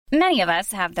Many of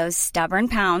us have those stubborn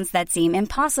pounds that seem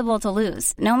impossible to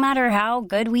lose, no matter how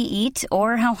good we eat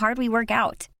or how hard we work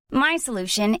out. My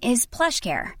solution is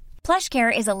PlushCare.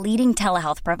 PlushCare is a leading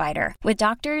telehealth provider with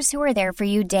doctors who are there for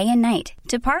you day and night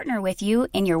to partner with you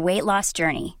in your weight loss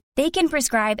journey. They can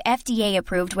prescribe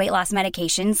FDA-approved weight loss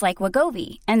medications like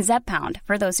Wegovy and Zepbound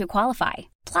for those who qualify.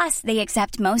 Plus, they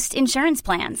accept most insurance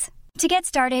plans. To get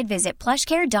started, visit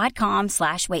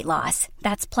plushcare.com/weightloss.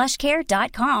 That's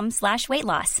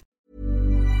plushcare.com/weightloss.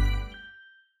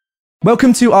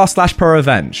 Welcome to r/Pro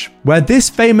Revenge, where this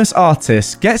famous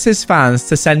artist gets his fans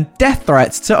to send death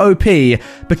threats to OP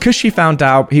because she found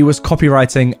out he was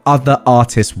copywriting other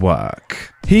artists'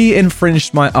 work. He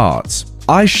infringed my art.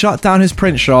 I shut down his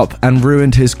print shop and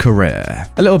ruined his career.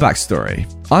 A little backstory.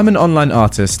 I'm an online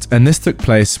artist, and this took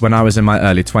place when I was in my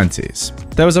early 20s.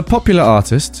 There was a popular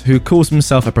artist who calls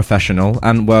himself a professional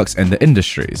and works in the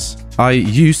industries. I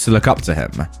used to look up to him.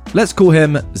 Let's call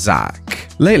him Zach.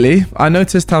 Lately, I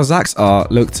noticed how Zach's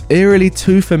art looked eerily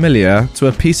too familiar to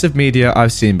a piece of media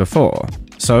I've seen before.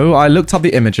 So I looked up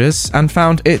the images and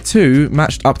found it too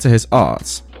matched up to his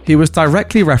art. He was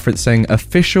directly referencing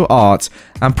official art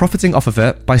and profiting off of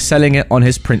it by selling it on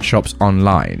his print shops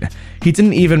online. He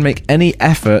didn't even make any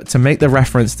effort to make the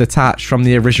reference detached from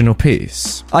the original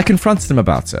piece. I confronted him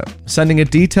about it, sending a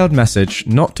detailed message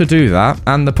not to do that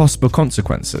and the possible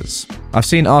consequences. I've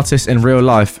seen artists in real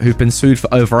life who've been sued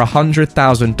for over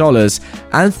 $100,000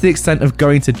 and to the extent of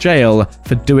going to jail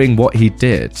for doing what he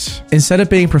did. Instead of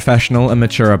being professional and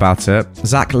mature about it,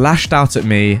 Zach lashed out at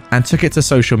me and took it to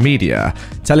social media,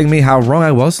 telling me how wrong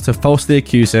I was to falsely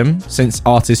accuse him, since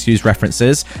artists use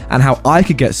references, and how I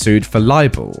could get sued for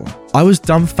libel. I was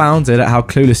dumbfounded at how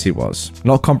clueless he was,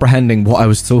 not comprehending what I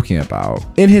was talking about.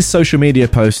 In his social media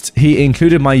post, he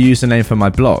included my username for my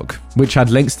blog, which had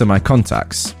links to my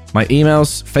contacts, my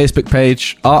emails, Facebook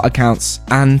page, art accounts,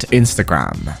 and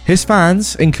Instagram. His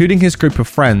fans, including his group of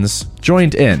friends,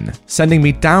 joined in, sending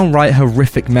me downright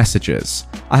horrific messages.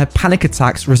 I had panic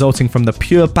attacks resulting from the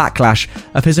pure backlash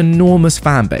of his enormous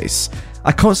fan base.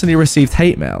 I constantly received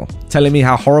hate mail, telling me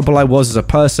how horrible I was as a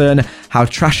person, how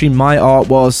trashy my art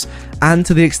was, and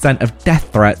to the extent of death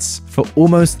threats for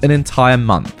almost an entire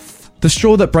month. The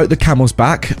straw that broke the camel's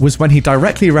back was when he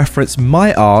directly referenced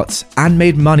my art and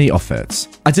made money off it.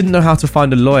 I didn't know how to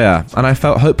find a lawyer, and I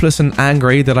felt hopeless and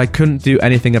angry that I couldn't do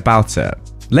anything about it.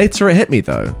 Later it hit me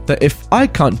though, that if I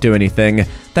can't do anything,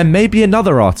 then maybe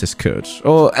another artist could,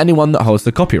 or anyone that holds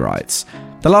the copyrights.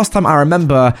 The last time I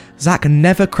remember, Zach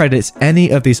never credits any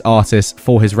of these artists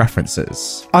for his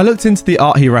references. I looked into the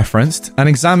art he referenced and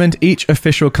examined each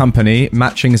official company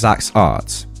matching Zach's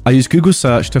art. I used Google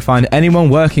search to find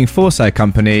anyone working for said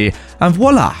company, and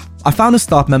voila! I found a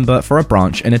staff member for a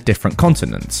branch in a different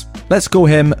continent. Let's call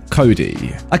him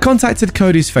Cody. I contacted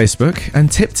Cody's Facebook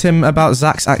and tipped him about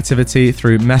Zach's activity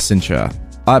through Messenger.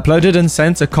 I uploaded and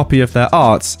sent a copy of their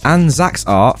art and Zach's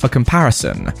art for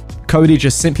comparison. Cody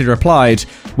just simply replied,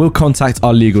 "We'll contact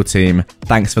our legal team.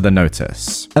 Thanks for the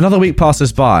notice." Another week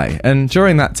passes by, and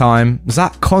during that time,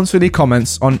 Zach constantly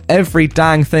comments on every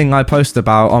dang thing I post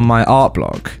about on my art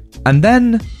blog. And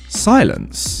then,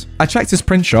 silence. I checked his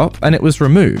print shop and it was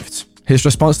removed. His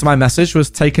response to my message was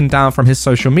taken down from his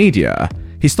social media.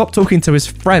 He stopped talking to his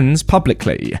friends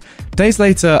publicly. Days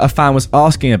later, a fan was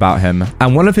asking about him,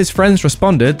 and one of his friends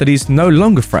responded that he's no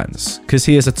longer friends because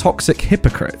he is a toxic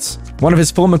hypocrite. One of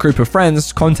his former group of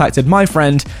friends contacted my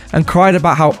friend and cried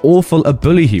about how awful a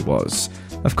bully he was.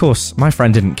 Of course, my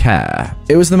friend didn't care.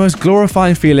 It was the most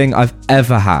glorifying feeling I've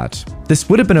ever had. This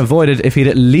would have been avoided if he'd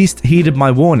at least heeded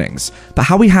my warnings, but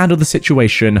how he handled the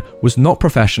situation was not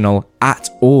professional at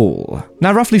all.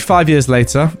 Now, roughly 5 years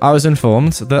later, I was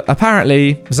informed that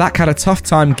apparently Zach had a tough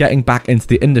time getting back into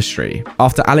the industry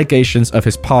after allegations of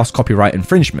his past copyright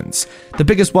infringements. The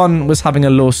biggest one was having a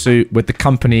lawsuit with the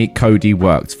company Cody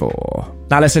worked for.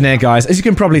 Now listen here, guys, as you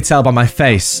can probably tell by my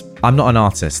face, I'm not an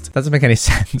artist. That doesn't make any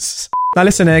sense. Now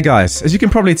listen here, guys, as you can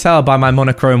probably tell by my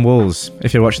monochrome walls,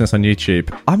 if you're watching this on YouTube,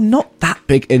 I'm not that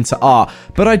big into art,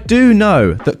 but I do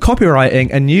know that copywriting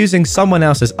and using someone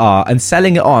else's art and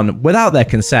selling it on without their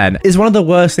consent is one of the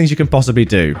worst things you can possibly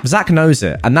do. Zach knows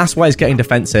it, and that's why he's getting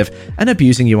defensive and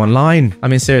abusing you online. I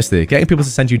mean, seriously, getting people to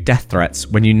send you death threats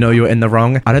when you know you're in the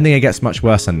wrong, I don't think it gets much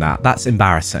worse than that. That's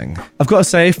embarrassing. I've got to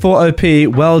say, for OP,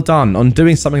 well done on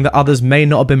doing something that others may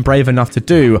not have been brave enough to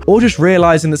do, or just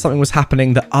realizing that something was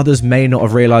happening that others may not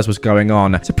have realized was going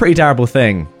on. It's a pretty terrible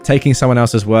thing, taking someone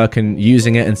else's work and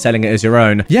using it and selling it as your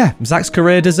own. Yeah, Zach's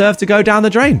career deserved to go down the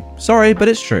drain. Sorry, but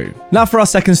it's true. Now for our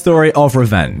second story of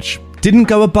revenge. didn't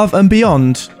go above and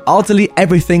beyond, I'll delete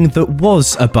everything that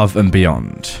was above and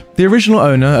beyond. The original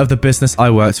owner of the business I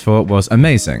worked for was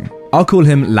amazing. I'll call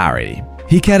him Larry.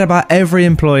 He cared about every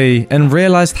employee and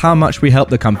realized how much we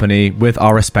helped the company with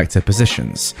our respective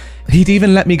positions. He'd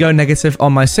even let me go negative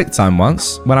on my sick time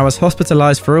once when I was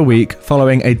hospitalized for a week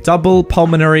following a double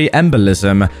pulmonary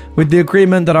embolism with the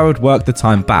agreement that I would work the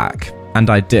time back. And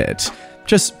I did.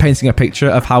 Just painting a picture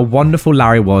of how wonderful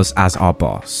Larry was as our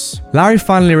boss. Larry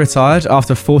finally retired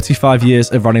after 45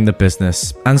 years of running the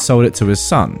business and sold it to his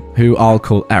son, who I'll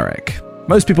call Eric.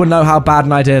 Most people know how bad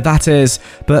an idea that is,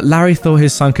 but Larry thought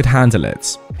his son could handle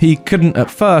it. He couldn't at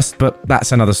first, but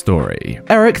that's another story.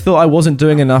 Eric thought I wasn't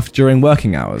doing enough during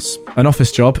working hours, an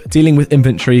office job dealing with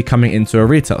inventory coming into a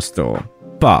retail store.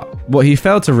 But what he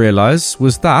failed to realize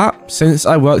was that, since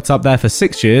I worked up there for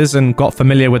 6 years and got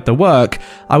familiar with the work,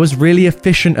 I was really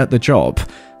efficient at the job.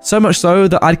 So much so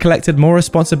that I'd collected more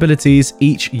responsibilities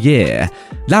each year.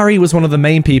 Larry was one of the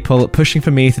main people pushing for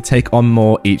me to take on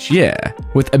more each year,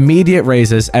 with immediate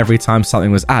raises every time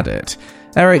something was added.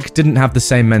 Eric didn't have the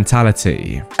same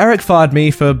mentality. Eric fired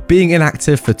me for being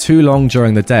inactive for too long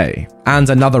during the day. And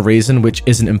another reason which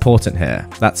isn't important here.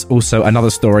 That's also another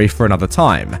story for another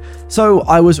time. So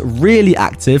I was really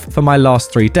active for my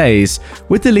last 3 days,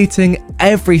 with deleting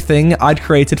everything I'd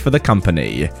created for the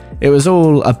company. It was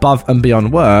all above and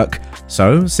beyond work,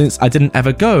 so since I didn't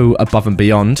ever go above and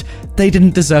beyond, they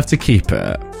didn't deserve to keep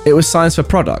it. It was science for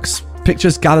products,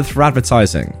 pictures gathered for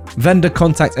advertising, vendor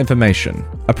contact information,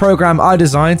 a program I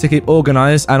designed to keep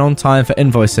organized and on time for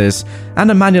invoices,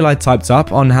 and a manual I typed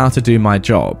up on how to do my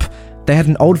job. They had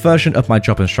an old version of my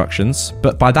job instructions,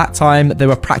 but by that time they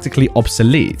were practically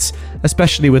obsolete,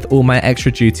 especially with all my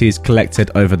extra duties collected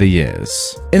over the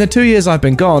years. In the 2 years I've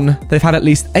been gone, they've had at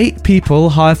least 8 people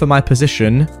hired for my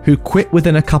position who quit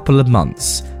within a couple of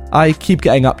months. I keep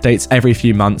getting updates every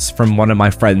few months from one of my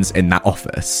friends in that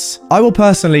office. I will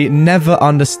personally never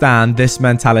understand this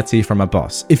mentality from a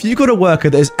boss. If you've got a worker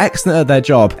that is excellent at their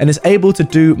job and is able to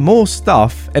do more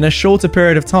stuff in a shorter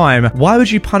period of time, why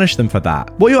would you punish them for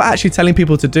that? What you're actually telling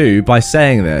people to do by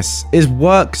saying this is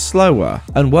work slower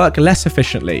and work less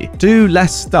efficiently. Do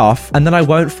less stuff and then I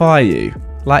won't fire you.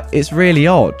 Like, it's really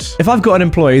odd. If I've got an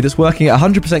employee that's working at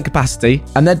 100% capacity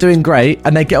and they're doing great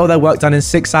and they get all their work done in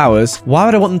 6 hours, why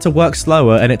would I want them to work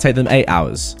slower and it take them 8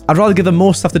 hours? I'd rather give them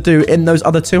more stuff to do in those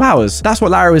other 2 hours. That's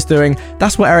what Larry was doing.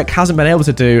 That's what Eric hasn't been able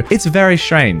to do. It's very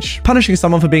strange. Punishing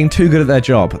someone for being too good at their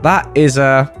job. That is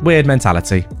a weird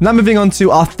mentality. Now moving on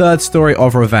to our third story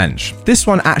of revenge. This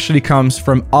one actually comes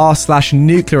from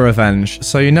r/nuclear revenge,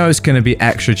 so you know it's going to be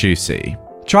extra juicy.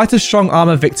 Tried to strong arm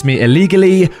evict me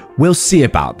illegally, we'll see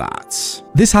about that.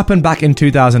 This happened back in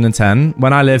 2010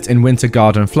 when I lived in Winter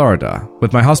Garden, Florida,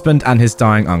 with my husband and his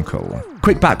dying uncle.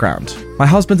 Quick background. My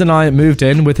husband and I moved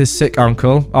in with his sick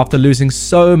uncle after losing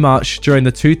so much during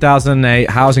the 2008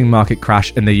 housing market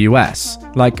crash in the US,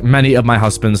 like many of my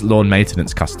husband's lawn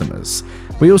maintenance customers.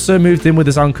 We also moved in with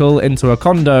his uncle into a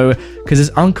condo because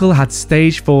his uncle had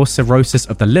stage 4 cirrhosis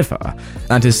of the liver,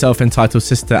 and his self-entitled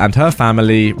sister and her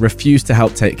family refused to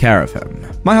help take care of him.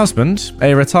 My husband,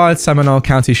 a retired Seminole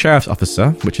County Sheriff's officer,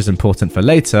 which is important for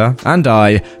later, and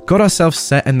I got ourselves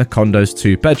set in the condo's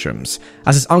 2 bedrooms,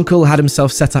 as his uncle had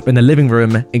himself set up in the living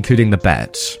room, including the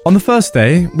bed. On the first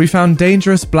day, we found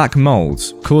dangerous black mold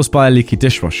caused by a leaky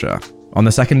dishwasher. On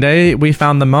the second day, we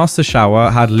found the master shower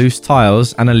had loose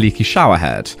tiles and a leaky shower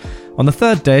head. On the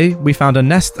third day, we found a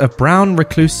nest of brown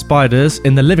recluse spiders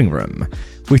in the living room.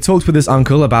 We talked with his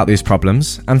uncle about these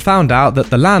problems and found out that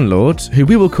the landlord, who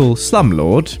we will call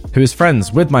Slumlord, who is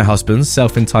friends with my husband's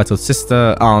self-entitled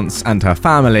sister, aunts, and her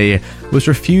family, was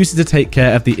refusing to take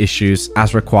care of the issues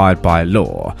as required by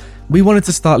law. We wanted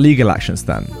to start legal actions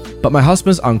then, but my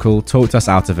husband's uncle talked us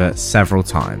out of it several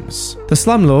times. The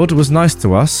slumlord was nice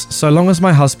to us so long as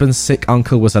my husband's sick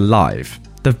uncle was alive.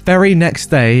 The very next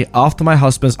day after my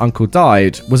husband's uncle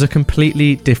died was a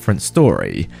completely different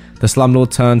story. The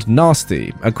slumlord turned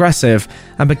nasty, aggressive,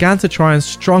 and began to try and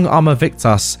strong-arm evict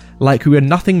us like we were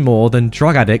nothing more than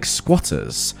drug addict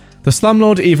squatters. The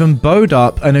slumlord even bowed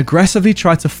up and aggressively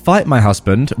tried to fight my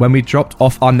husband when we dropped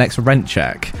off our next rent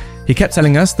check. He kept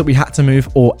telling us that we had to move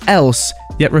or else,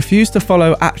 yet refused to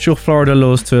follow actual Florida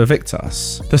laws to evict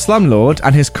us. The slumlord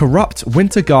and his corrupt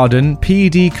Winter Garden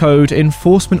PED code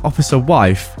enforcement officer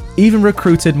wife even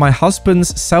recruited my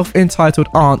husband's self-entitled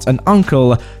aunt and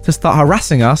uncle to start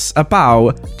harassing us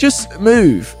about, just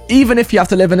move, even if you have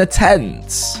to live in a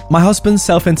tent. My husband's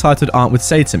self-entitled aunt would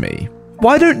say to me,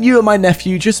 Why don't you and my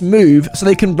nephew just move so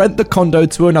they can rent the condo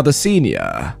to another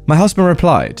senior? My husband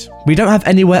replied, we don't have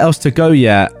anywhere else to go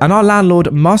yet, and our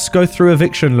landlord must go through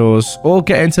eviction laws or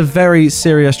get into very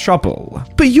serious trouble.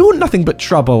 But you're nothing but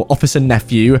trouble, Officer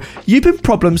Nephew. You've been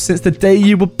problems since the day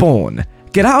you were born.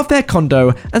 Get out of their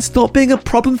condo and stop being a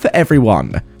problem for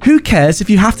everyone. Who cares if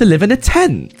you have to live in a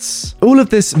tent? All of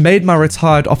this made my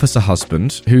retired officer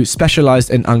husband, who specialized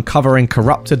in uncovering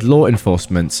corrupted law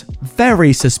enforcement,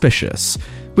 very suspicious.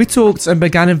 We talked and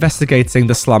began investigating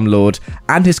the slumlord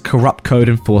and his corrupt code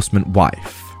enforcement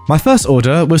wife. My first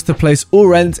order was to place all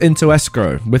rent into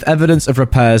escrow with evidence of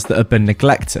repairs that had been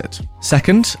neglected.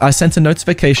 Second, I sent a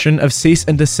notification of cease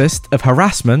and desist of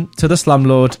harassment to the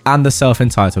slumlord and the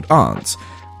self-entitled aunt.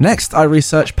 Next, I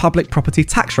researched public property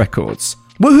tax records.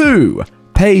 Woohoo!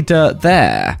 Pay dirt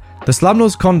there. The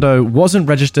slumlord's condo wasn't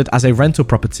registered as a rental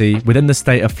property within the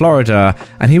state of Florida,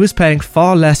 and he was paying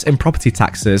far less in property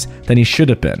taxes than he should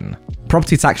have been.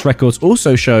 Property tax records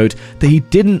also showed that he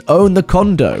didn't own the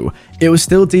condo. It was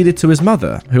still deeded to his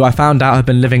mother, who I found out had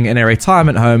been living in a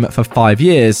retirement home for 5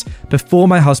 years before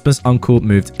my husband's uncle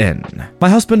moved in. My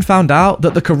husband found out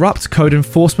that the corrupt code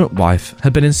enforcement wife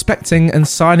had been inspecting and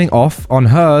signing off on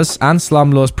hers and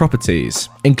slumlord's properties,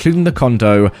 including the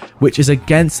condo, which is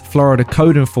against Florida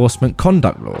code enforcement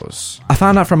conduct laws. I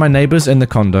found out from my neighbors in the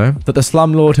condo that the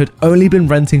slumlord had only been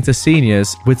renting to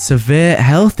seniors with severe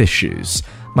health issues.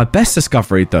 My best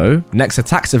discovery, though, next to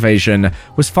tax evasion,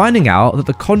 was finding out that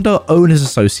the Condo Owners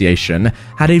Association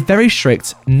had a very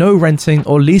strict no renting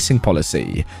or leasing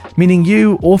policy, meaning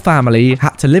you or family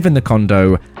had to live in the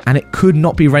condo and it could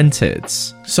not be rented.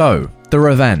 So, the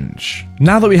revenge.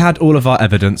 Now that we had all of our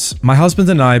evidence, my husband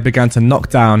and I began to knock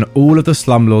down all of the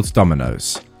slumlord's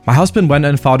dominoes. My husband went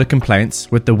and filed a complaint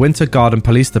with the Winter Garden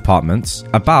Police Department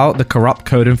about the corrupt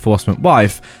code enforcement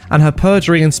wife and her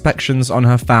perjury inspections on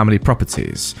her family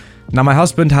properties. Now, my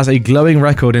husband has a glowing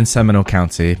record in Seminole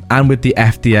County and with the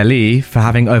FDLE for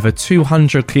having over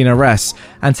 200 clean arrests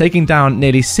and taking down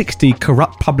nearly 60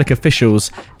 corrupt public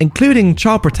officials, including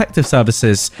Child Protective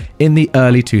Services, in the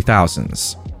early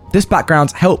 2000s. This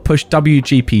background helped push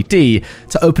WGPD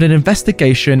to open an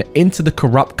investigation into the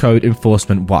corrupt code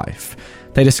enforcement wife.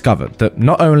 They discovered that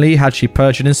not only had she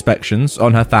perjured inspections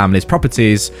on her family's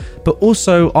properties, but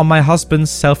also on my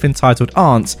husband's self-entitled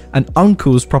aunt and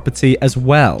uncle's property as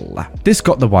well. This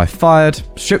got the wife fired,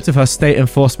 stripped of her state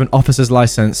enforcement officer's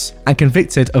license, and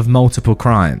convicted of multiple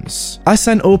crimes. I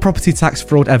sent all property tax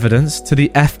fraud evidence to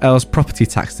the FL's Property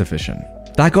Tax Division.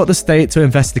 That got the state to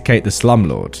investigate the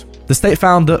slumlord. The state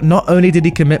found that not only did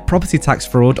he commit property tax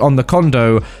fraud on the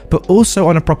condo, but also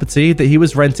on a property that he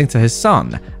was renting to his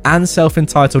son and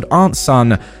self-entitled aunt's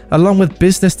son, along with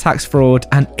business tax fraud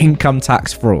and income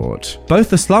tax fraud. Both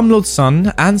the slumlord's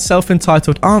son and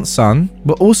self-entitled aunt's son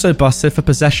were also busted for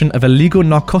possession of illegal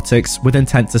narcotics with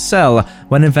intent to sell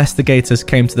when investigators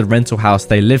came to the rental house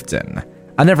they lived in.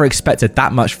 I never expected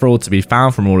that much fraud to be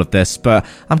found from all of this, but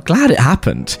I'm glad it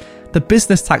happened. The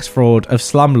business tax fraud of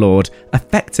slumlord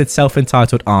affected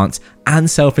self-entitled aunt and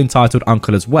self-entitled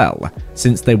uncle as well,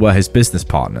 since they were his business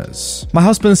partners. My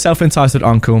husband's self-entitled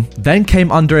uncle then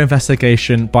came under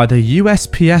investigation by the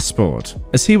USPS board,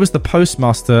 as he was the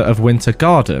postmaster of Winter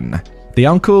Garden. The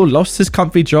uncle lost his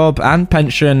comfy job and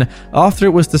pension after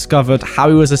it was discovered how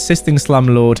he was assisting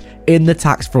slumlord in the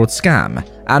tax fraud scam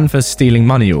and for stealing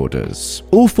money orders.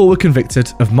 All four were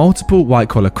convicted of multiple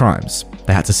white-collar crimes.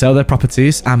 They had to sell their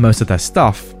properties and most of their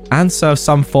stuff and serve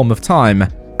some form of time,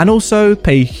 and also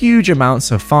pay huge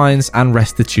amounts of fines and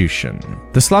restitution.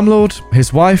 The slumlord,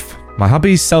 his wife, my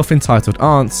hubby's self-entitled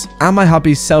aunt, and my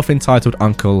hubby's self-entitled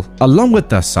uncle, along with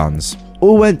their sons,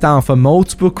 all went down for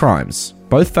multiple crimes,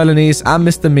 both felonies and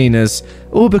misdemeanors,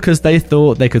 all because they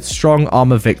thought they could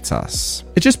strong-arm evict us.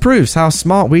 It just proves how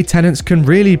smart we tenants can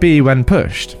really be when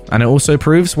pushed, and it also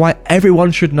proves why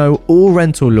everyone should know all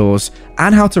rental laws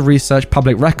and how to research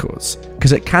public records,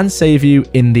 because it can save you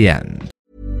in the end.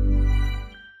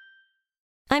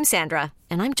 I'm Sandra,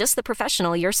 and I'm just the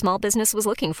professional your small business was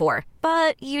looking for.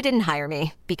 But you didn't hire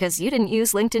me because you didn't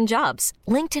use LinkedIn Jobs.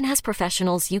 LinkedIn has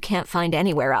professionals you can't find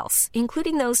anywhere else,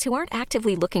 including those who aren't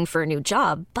actively looking for a new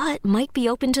job, but might be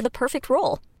open to the perfect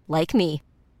role, like me.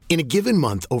 In a given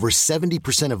month, over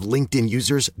 70% of LinkedIn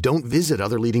users don't visit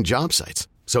other leading job sites.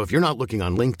 So if you're not looking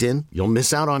on LinkedIn, you'll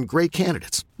miss out on great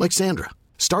candidates like Sandra.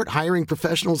 Start hiring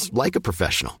professionals like a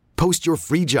professional. Post your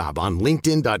free job on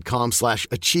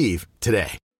linkedin.com/achieve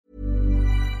today.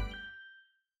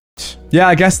 Yeah,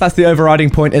 I guess that's the overriding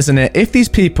point, isn't it? If these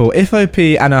people, if OP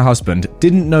and her husband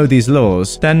didn't know these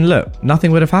laws, then look,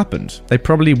 nothing would have happened. They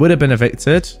probably would have been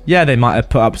evicted. Yeah, they might have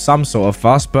put up some sort of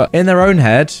fuss, but in their own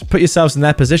head, put yourselves in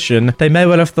their position, they may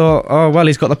well have thought, oh, well,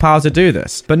 he's got the power to do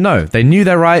this. But no, they knew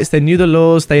their rights, they knew the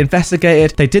laws, they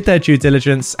investigated, they did their due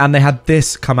diligence, and they had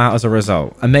this come out as a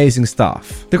result. Amazing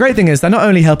stuff. The great thing is they're not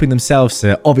only helping themselves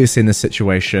here, obviously in this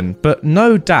situation, but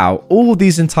no doubt all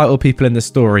these entitled people in the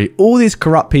story, all these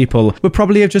corrupt people would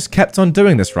probably have just kept on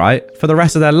doing this, right? For the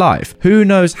rest of their life. Who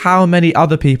knows how many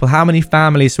other people, how many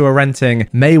families who are renting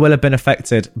may well have been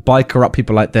affected by corrupt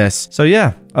people like this. So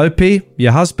yeah, OP,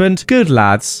 your husband, good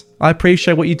lads. I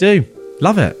appreciate what you do.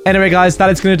 Love it. Anyway, guys,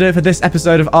 that is going to do it for this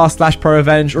episode of r/Pro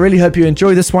Revenge. Really hope you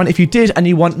enjoyed this one. If you did and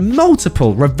you want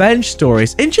multiple revenge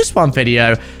stories in just one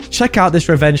video, check out this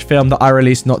revenge film that I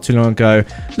released not too long ago.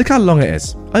 Look how long it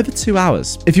is. Over 2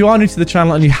 hours. If you are new to the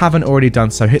channel and you haven't already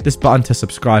done so, hit this button to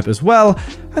subscribe as well.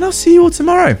 And I'll see you all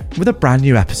tomorrow with a brand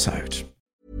new episode.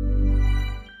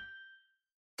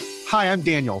 Hi, I'm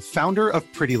Daniel, founder of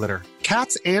Pretty Litter.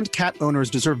 Cats and cat owners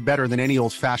deserve better than any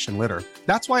old-fashioned litter.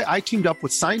 That's why I teamed up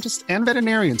with scientists and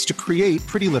veterinarians to create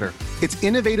Pretty Litter. Its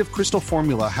innovative crystal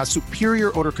formula has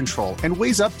superior odor control and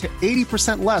weighs up to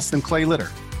 80% less than clay litter.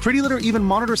 Pretty Litter even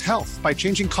monitors health by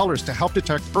changing colors to help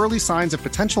detect early signs of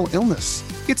potential illness.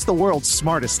 It's the world's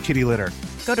smartest kitty litter.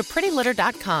 Go to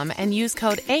prettylitter.com and use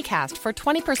code ACAST for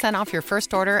 20% off your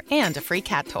first order and a free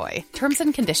cat toy. Terms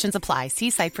and conditions apply.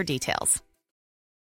 See site for details.